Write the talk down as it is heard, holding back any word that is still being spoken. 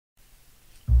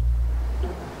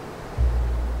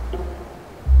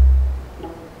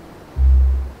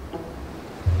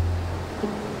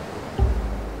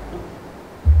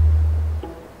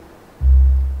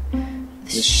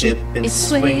the ship is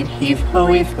swayed,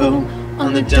 heave-ho,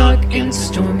 on the dark and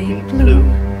stormy blue.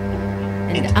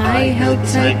 And I held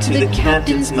tight to the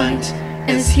captain's might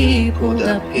as he pulled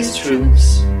up his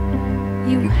truce.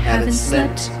 You haven't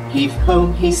slept,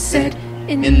 heave-ho, he said,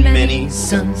 in many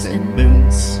suns and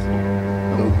moons.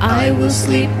 Oh, I will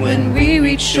sleep when we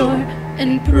reach shore,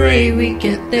 and pray we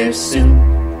get there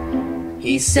soon.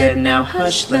 He said, now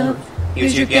hush, love,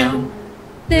 here's your gown,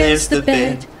 there's the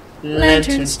bed,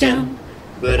 lanterns down,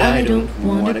 but I don't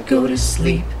want to go to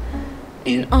sleep.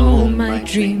 In all my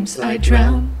dreams I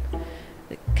drown.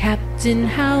 The captain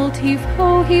howled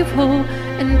heave-ho,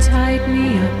 and tied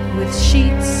me up with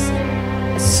sheets.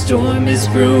 A storm is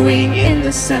brewing in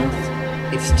the south,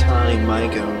 it's time I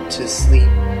go to sleep.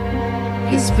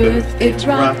 His berth it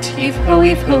rocked, heave-ho,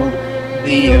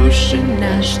 the ocean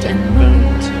gnashed and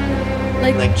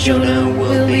moaned. Like Jonah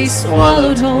will be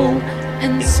swallowed whole,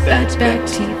 and spat back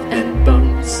teeth and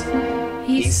bones.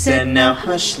 He said, now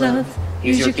hush, love,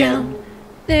 here's your gown,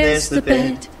 there's the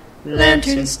bed,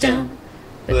 lanterns down,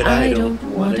 but I don't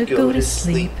want to go to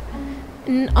sleep.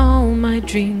 In all my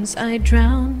dreams I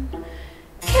drown.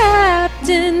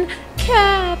 Captain,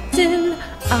 captain,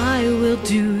 I will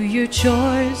do your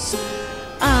chores.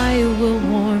 I will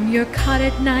warm your cot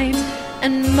at night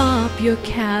and mop your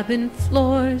cabin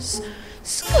floors.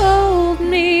 Scold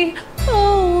me,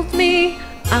 hold me,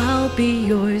 I'll be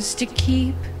yours to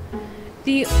keep.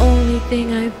 The only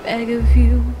thing I beg of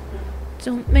you,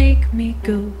 don't make me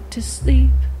go to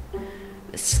sleep.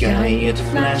 The sky it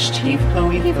flashed, heave-ho,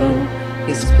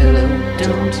 his pillow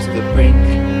dulled to the brink.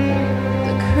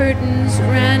 The curtains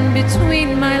ran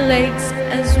between my legs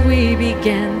as we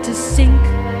began to sink.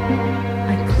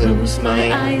 I closed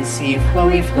my eyes, heave-ho,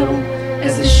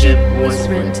 as the ship was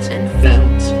rent and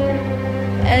felt.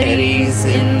 Eddies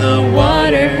in the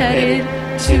water headed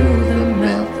to the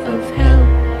mouth of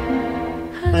hell.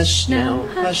 Hush now,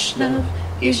 hush love,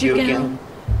 here's your gown,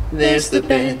 there's the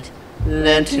bed,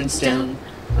 lanterns down.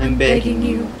 I'm begging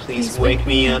you, please wake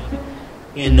me up.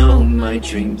 In all my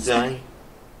dreams I